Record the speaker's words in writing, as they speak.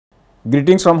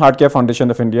Greetings from Heart Care Foundation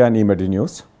of India and eMedi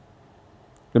News.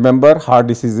 Remember, heart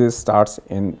diseases starts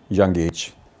in young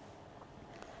age.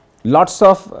 Lots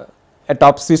of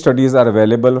autopsy studies are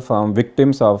available from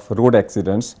victims of road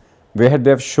accidents where they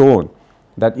have shown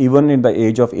that even in the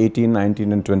age of 18,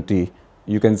 19 and 20,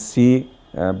 you can see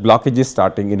blockages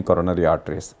starting in coronary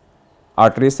arteries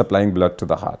supplying blood to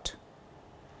the heart.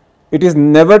 It is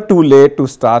never too late to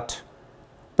start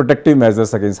protective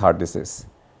measures against heart disease.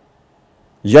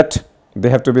 Yet, they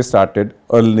have to be started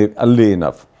early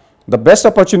enough. The best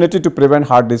opportunity to prevent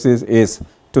heart disease is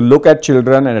to look at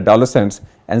children and adolescents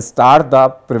and start the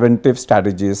preventive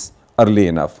strategies early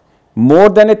enough. More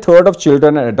than a third of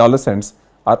children and adolescents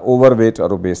are overweight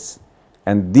or obese,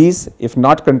 and these, if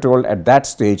not controlled at that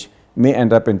stage, may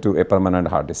end up into a permanent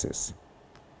heart disease.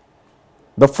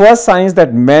 The first signs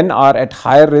that men are at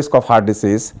higher risk of heart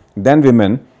disease than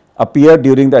women appear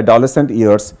during the adolescent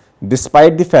years,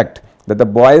 despite the fact that the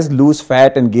boys lose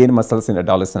fat and gain muscles in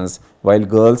adolescence, while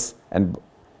girls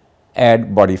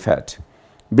add body fat.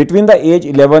 Between the age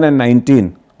 11 and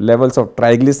 19, levels of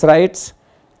triglycerides,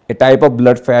 a type of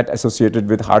blood fat associated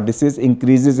with heart disease,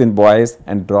 increases in boys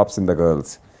and drops in the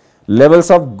girls.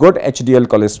 Levels of good HDL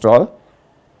cholesterol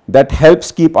that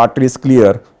helps keep arteries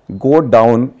clear go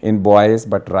down in boys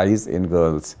but rise in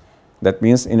girls. That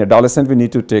means in adolescent we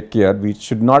need to take care. We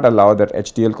should not allow that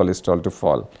HDL cholesterol to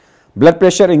fall. Blood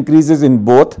pressure increases in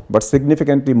both but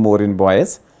significantly more in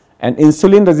boys, and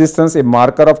insulin resistance, a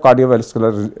marker of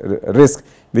cardiovascular risk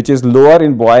which is lower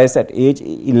in boys at age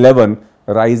 11,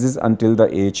 rises until the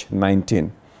age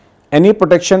 19. Any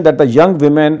protection that the young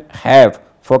women have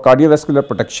for cardiovascular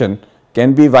protection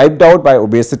can be wiped out by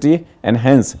obesity, and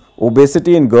hence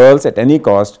obesity in girls at any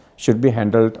cost should be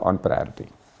handled on priority.